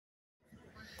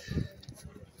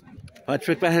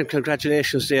Padraig McMahon,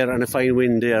 congratulations there on a fine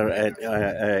win there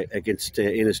against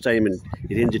Ennis-Diamond.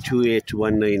 It ended 2-8 to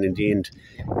 1-9 in the end.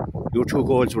 Your 2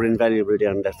 goals were invaluable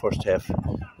there in that first half.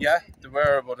 Yeah, they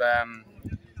were, but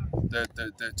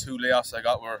the 2 layoffs I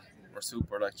got were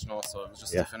super, like, you know. So it was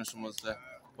just the finishing was the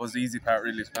easy part,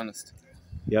 really, to be honest.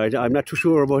 Yeah, I'm not too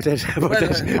sure about that. The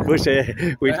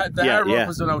hard work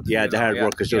was done out. The hard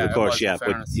work is done, of course.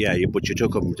 But you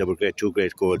took them. They were 2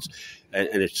 great goals, and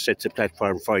it sets a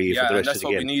platform for you for the rest of the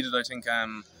game. Yeah, that's what we needed. I think, you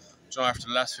know, after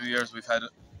the last few years, we've had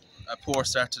a poor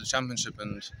start to the championship,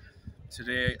 and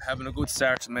today having a good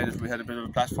start made it. We had a bit of a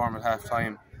platform at half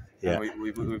time. Yeah, and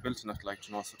we built on it, like,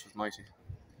 you know, so it was mighty.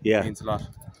 Yeah, it means a lot.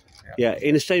 Yeah,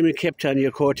 Ennis-Diamond kept on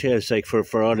your coattails like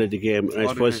for all of the game. And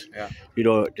I suppose, you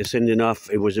know, the sending off,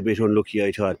 it was a bit unlucky,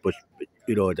 I thought, but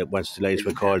you know that once the lines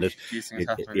were called,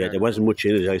 there wasn't much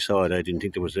in it. I saw it. I didn't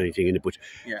think there was anything in it, but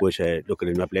look,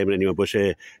 I'm not blaming anyone. But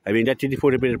I mean, that did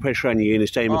put a bit of pressure on you.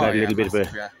 Ennis-Diamond got a little bit of a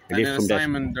lift from that.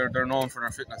 Ennis-Diamond, they're known for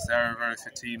their fitness. They're a very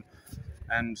fit team,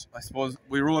 and I suppose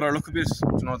we rode our luck a bit.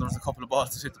 You know, there was a couple of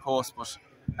balls that hit the post, but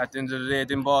at the end of the day,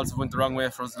 them balls have went the wrong way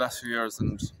for us the last few years,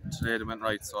 and today they went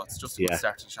right. So it's just a good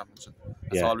start to the championship.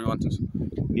 That's all we wanted.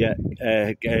 Yeah,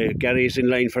 Gary's in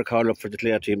line for a call up for the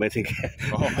Clare team, I think.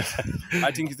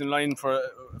 I think he's in line for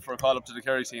a call up to the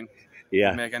Kerry team.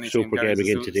 Yeah, make any super team. game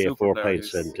again today, 4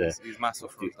 points, and he's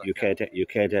massive. For you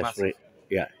can't ask right.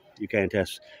 Yeah, you can't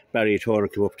ask. Barry Torr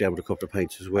come up there with a couple of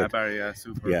points as well. Barry,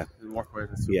 super. Yeah, he'll work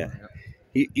with it.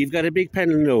 You've got a big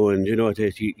panel now, and you know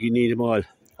that you need them all.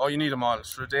 Oh, you need them all.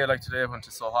 For a day like today, when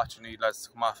it's so hot, you need lads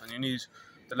to come off, and you need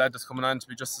the lad that's coming on to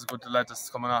be just as good as the lad that's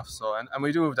coming off. So, and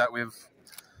we do have that. We've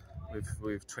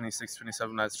 26,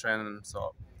 27 lads training,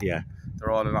 so they're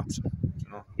all an option,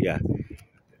 you know. Yeah,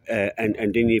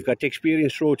 and then you've got the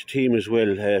experience throughout the team as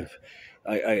well.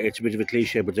 It's a bit of a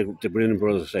cliche, but the Brennan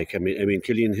brothers, like I mean,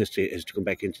 Killian has to come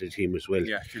back into the team as well.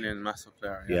 Yeah, Killian, massive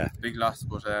player. Yeah, big loss,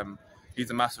 but he's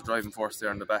a massive driving force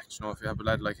there in the back. You know, if you have a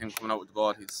lad like him coming out with the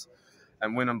ball,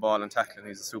 and winning ball and tackling,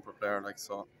 he's a super player. Like,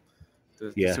 so,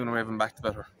 the sooner we have him back, the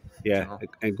better. Yeah, you know?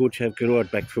 And good to have Gerard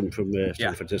back from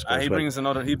San Francisco. He brings a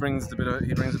bit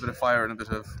of fire and a bit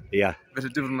of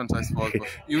development, I suppose. But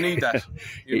you need that.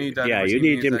 You need that. Yeah, you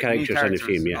need them characters on the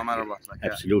team. Yeah, no matter what. Like,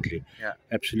 absolutely. Yeah,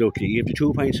 absolutely. You have the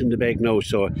 2 points in the bag now,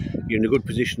 so you're in a good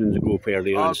position in the group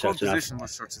early on. Good position, but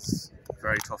sure, it's a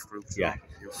very tough group. So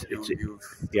you've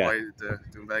divided the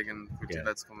bag and good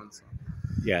lads coming. So.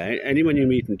 Yeah, anyone you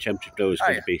meet in the championship now is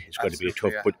going to be a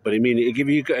tough. But I mean, it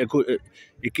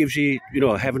gives you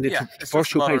having the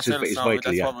first 2 points is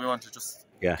vital. That's what we want to just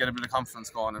get a bit of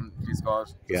confidence going, and please God,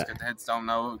 just get the heads down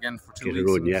now again for 2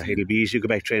 weeks. It'll be easy to go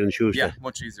back training on Tuesday. Yeah,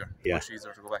 much easier. Much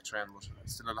easier to go back training, but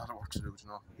still a lot of work to do, you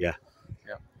know. Yeah.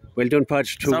 Well done,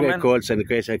 Podge. 2 great goals and a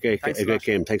great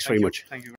game. Thanks very much. Thank you.